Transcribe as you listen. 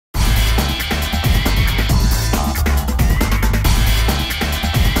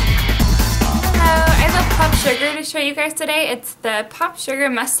to show you guys today. It's the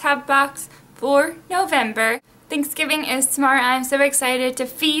Popsugar must-have box for November. Thanksgiving is tomorrow. I'm so excited to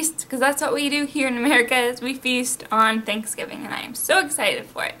feast because that's what we do here in America, is we feast on Thanksgiving, and I am so excited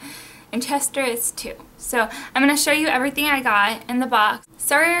for it. And Chester is too. So I'm going to show you everything I got in the box.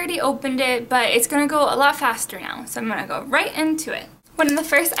 Sorry I already opened it, but it's going to go a lot faster now, so I'm going to go right into it. One of the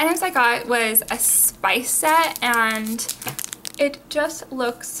first items I got was a spice set, and it just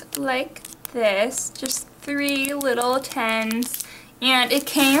looks like this, just 3 little tins, and it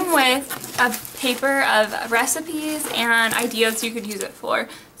came with a paper of recipes and ideas you could use it for.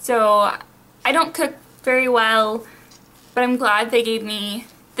 So I don't cook very well, but I'm glad they gave me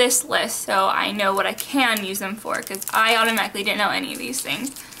this list so I know what I can use them for, because I automatically didn't know any of these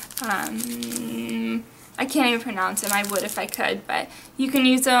things. I can't even pronounce them. I would if I could, but you can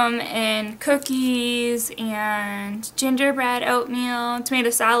use them in cookies and gingerbread, oatmeal, tomato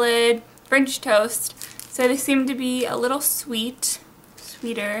salad, French toast. So they seem to be a little sweeter.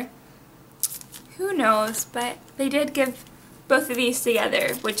 Who knows, but they did give both of these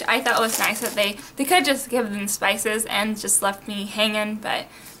together, which I thought was nice. That they could have just given them spices and just left me hanging, but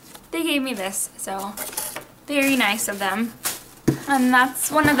they gave me this, so very nice of them. And that's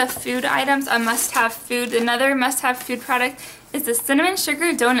one of the food items, a must-have food. Another must-have food product is the Cinnamon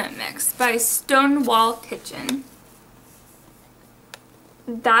Sugar Donut Mix by Stonewall Kitchen.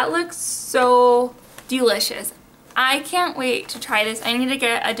 That looks so delicious. I can't wait to try this. I need to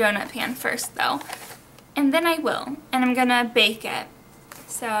get a donut pan first though, and then I will, and I'm gonna bake it.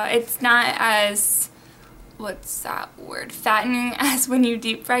 So it's not as, what's that word, fattening as when you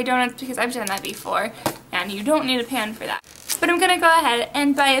deep fry donuts, because I've done that before and you don't need a pan for that. But I'm gonna go ahead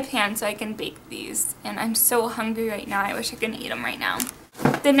and buy a pan so I can bake these, and I'm so hungry right now. I wish I could eat them right now.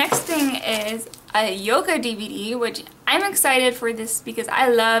 The next thing is a yoga DVD, which I'm excited for this because I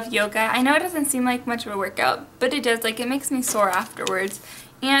love yoga. I know it doesn't seem like much of a workout, but it does. Like, it makes me sore afterwards,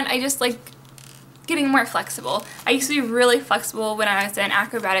 and I just like getting more flexible. I used to be really flexible when I was in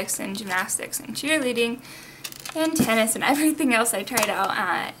acrobatics and gymnastics and cheerleading and tennis and everything else I tried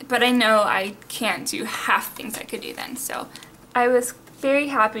out, but I know I can't do half things I could do then, so I was very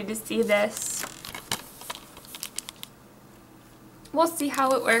happy to see this. We'll see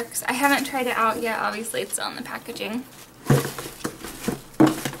how it works. I haven't tried it out yet. Obviously, it's still in the packaging.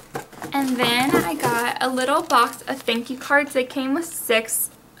 And then I got a little box of thank you cards. They came with 6.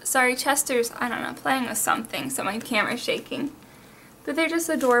 Sorry, Chester's, I don't know, playing with something, so my camera's shaking. But they're just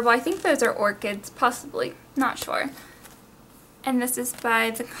adorable. I think those are orchids, possibly. Not sure. And this is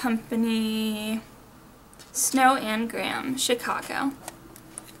by the company Snow and Graham, Chicago.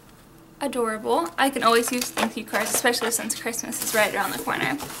 Adorable. I can always use thank you cards, especially since Christmas is right around the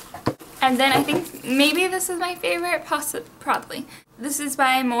corner. And then I think maybe this is my favorite, probably. This is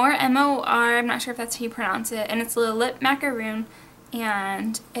by More, M-O-R, I'm not sure if that's how you pronounce it, and it's a little lip macaroon,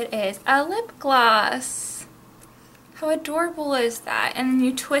 and it is a lip gloss. How adorable is that? And then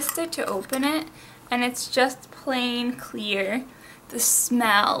you twist it to open it, and it's just plain clear. The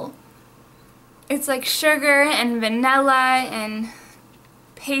smell, it's like sugar and vanilla and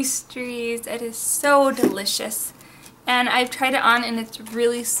pastries. It is so delicious, and I've tried it on and it's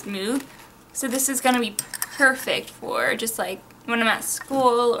really smooth, so this is gonna be perfect for just like when I'm at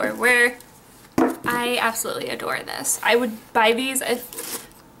school or where. I absolutely adore this. I would buy these.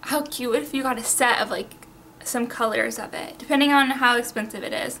 How cute if you got a set of like some colors of it, depending on how expensive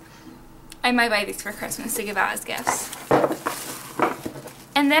it is. I might buy these for Christmas to give out as gifts.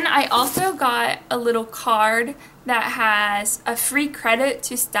 And then I also got a little card that has a free credit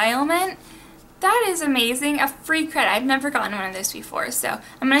to Stylement. That is amazing, a free credit. I've never gotten one of those before, so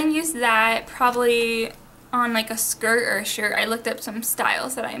I'm going to use that probably on like a skirt or a shirt. I looked up some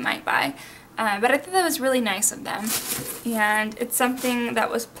styles that I might buy, but I thought that was really nice of them, and it's something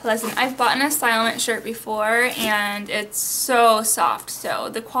that was pleasant. I've bought a Stylement shirt before, and it's so soft, so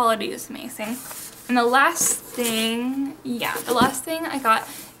the quality is amazing. And the last thing I got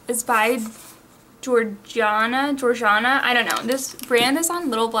is by Georgiana, I don't know. This brand is on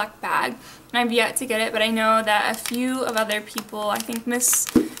Little Black Bag, and I've yet to get it, but I know that a few of other people, I think Miss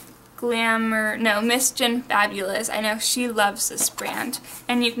Jen Fabulous, I know she loves this brand,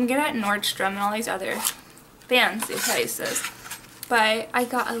 and you can get it at Nordstrom and all these other fancy places. But I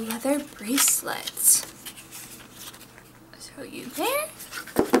got a leather bracelet. Show you there.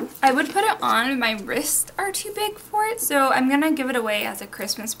 I would put it on, but my wrists are too big for it, so I'm gonna give it away as a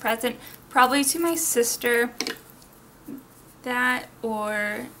Christmas present, probably to my sister, that,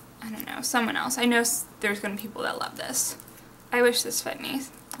 or I don't know, someone else. I know there's gonna be people that love this. I wish this fit me.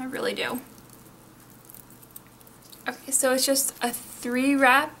 I really do. Okay, so it's just a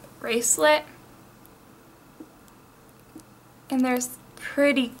 3-wrap bracelet. And there's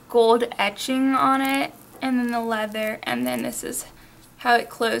pretty gold etching on it, and then the leather, and then this is how it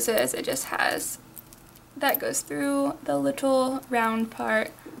closes. It just has, that goes through the little round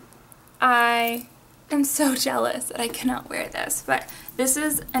part. I am so jealous that I cannot wear this, but this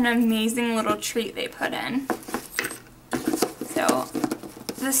is an amazing little treat they put in. So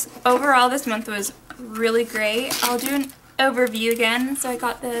this overall this month was really great. I'll do an overview again. So I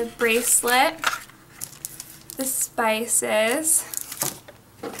got the bracelet, the spices,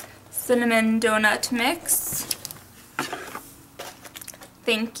 cinnamon donut mix,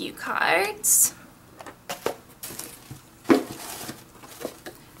 thank you cards,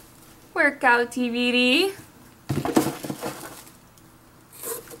 workout DVD,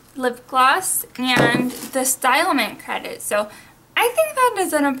 lip gloss, and the stylement credit. So I think that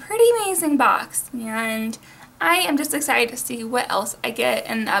is in a pretty amazing box, and I am just excited to see what else I get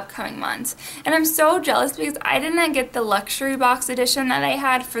in the upcoming months. And I'm so jealous because I didn't get the luxury box edition that I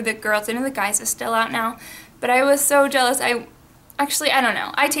had for the girls. I know the guys is still out now, but I was so jealous. I don't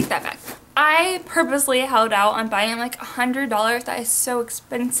know. I take that back. I purposely held out on buying like $100. That is so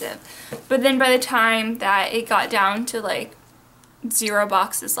expensive. But then by the time that it got down to like 0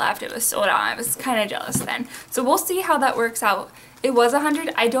 boxes left, it was sold out. I was kind of jealous then. So we'll see how that works out. It was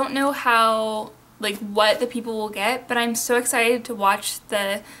 $100. I don't know how, like, what the people will get, but I'm so excited to watch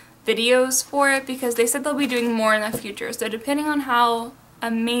the videos for it because they said they'll be doing more in the future. So depending on how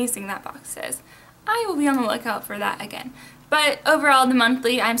amazing that box is, I will be on the lookout for that again. But overall, the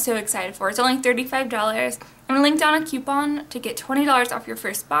monthly, I'm so excited for. It's only $35. I'm going to link down a coupon to get $20 off your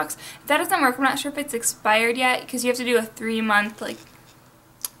first box. If that doesn't work, I'm not sure if it's expired yet because you have to do a 3-month, like,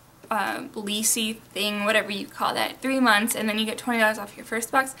 leasey thing, whatever you call that, 3 months, and then you get $20 off your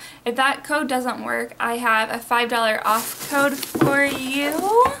first box. If that code doesn't work, I have a $5 off code for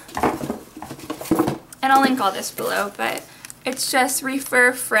you. And I'll link all this below, but it's just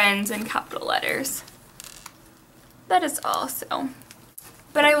refer friends in capital letters. That is all, so.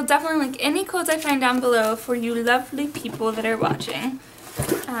 But I will definitely link any codes I find down below for you lovely people that are watching.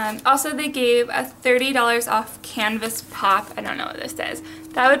 Also, they gave a $30 off canvas pop. I don't know what this says.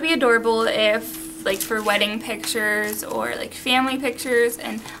 That would be adorable if, like, for wedding pictures or, like, family pictures,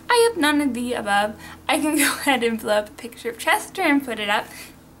 and I have none of the above. I can go ahead and blow up a picture of Chester and put it up.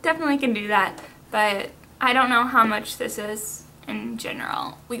 Definitely can do that, but I don't know how much this is in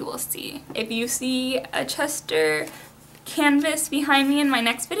general. We will see. If you see a Chester canvas behind me in my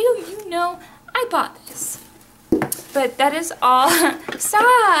next video, you know I bought this. But that is all.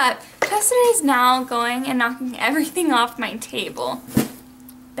 Stop! Chester is now going and knocking everything off my table.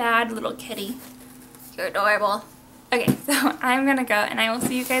 Bad little kitty. You're adorable. Okay, so I'm gonna go and I will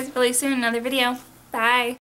see you guys really soon in another video. Bye!